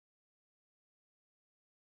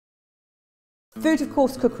Food of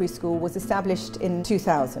Course Cookery School was established in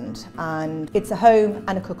 2000 and it's a home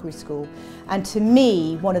and a cookery school, and to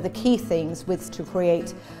me one of the key things was to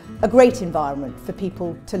create a great environment for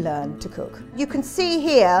people to learn to cook. You can see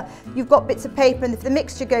here you've got bits of paper, and if the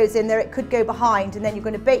mixture goes in there it could go behind, and then you're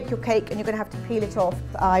going to bake your cake and you're going to have to peel it off.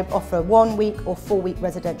 I offer 1 week or 4 week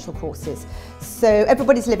residential courses, so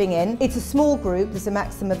everybody's living in. It's a small group, there's a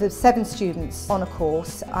maximum of 7 students on a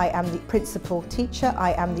course. I am the principal teacher,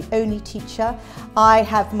 I am the only teacher. I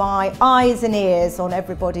have my eyes and ears on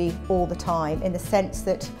everybody all the time, in the sense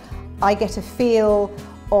that I get a feel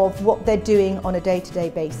of what they're doing on a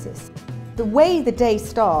day-to-day basis. The way the day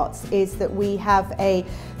starts is that we have a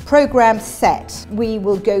program set. We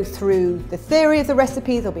will go through the theory of the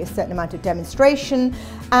recipe, there'll be a certain amount of demonstration,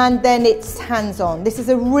 and then it's hands-on. This is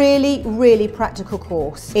a really, really practical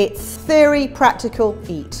course. It's theory, practical,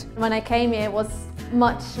 eat. When I came here, it was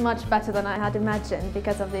much better than I had imagined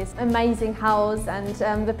because of this amazing house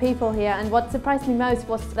and the people here. And what surprised me most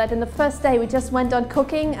was that in the first day we just went on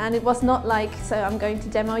cooking, and it was not like, so I'm going to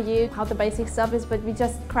demo you how the basic stuff is, but we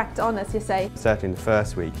just cracked on, as you say. Certainly in the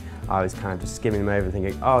first week I was kind of just skimming them over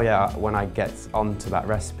thinking, oh yeah, when I get onto that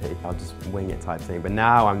recipe I'll just wing it type thing. But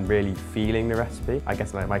now I'm really feeling the recipe. I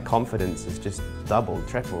guess my confidence has just doubled,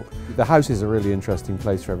 tripled. The house is a really interesting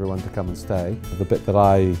place for everyone to come and stay. The bit that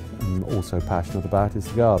I am also passionate about is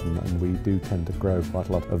the garden, and we do tend to grow quite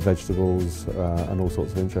a lot of vegetables and all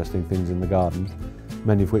sorts of interesting things in the garden,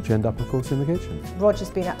 many of which end up, of course, in the kitchen.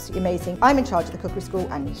 Roger's been absolutely amazing. I'm in charge of the cookery school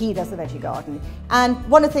and he does the veggie garden. And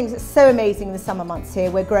one of the things that's so amazing in the summer months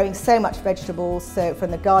here, we're growing so much vegetables, so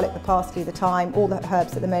from the garlic, the parsley, the thyme, all the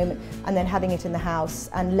herbs at the moment, and then having it in the house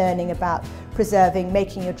and learning about preserving,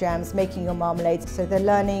 making your jams, making your marmalades. So they're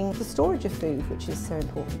learning the storage of food, which is so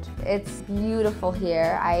important. It's beautiful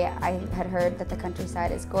here. I had heard that the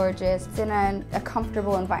countryside is gorgeous. It's in a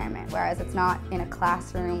comfortable environment, whereas it's not in a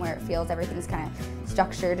classroom where it feels everything's kind of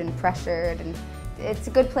structured and pressured, and it's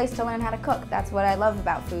a good place to learn how to cook. That's what I love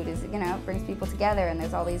about food, is, you know, it brings people together and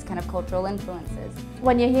there's all these kind of cultural influences.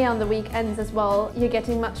 When you're here on the weekends as well, you're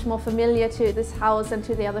getting much more familiar to this house and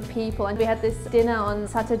to the other people. And we had this dinner on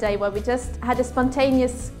Saturday where we just had a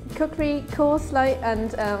spontaneous cookery course,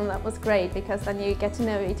 and that was great because then you get to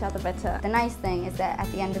know each other better. The nice thing is that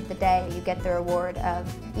at the end of the day you get the reward of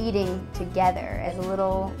eating together as a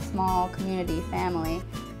little small community family,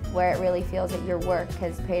 where it really feels that your work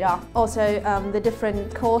has paid off. Also the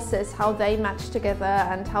different courses, how they match together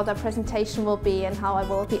and how their presentation will be, and how I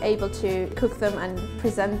will be able to cook them and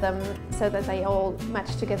present them so that they all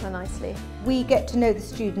match together nicely. We get to know the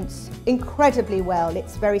students incredibly well.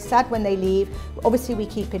 It's very sad when they leave. Obviously we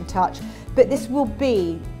keep in touch, but this will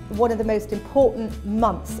be one of the most important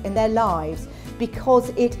months in their lives, because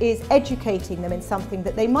it is educating them in something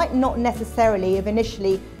that they might not necessarily have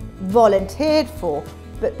initially volunteered for,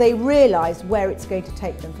 but they realise where it's going to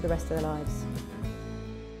take them for the rest of their lives.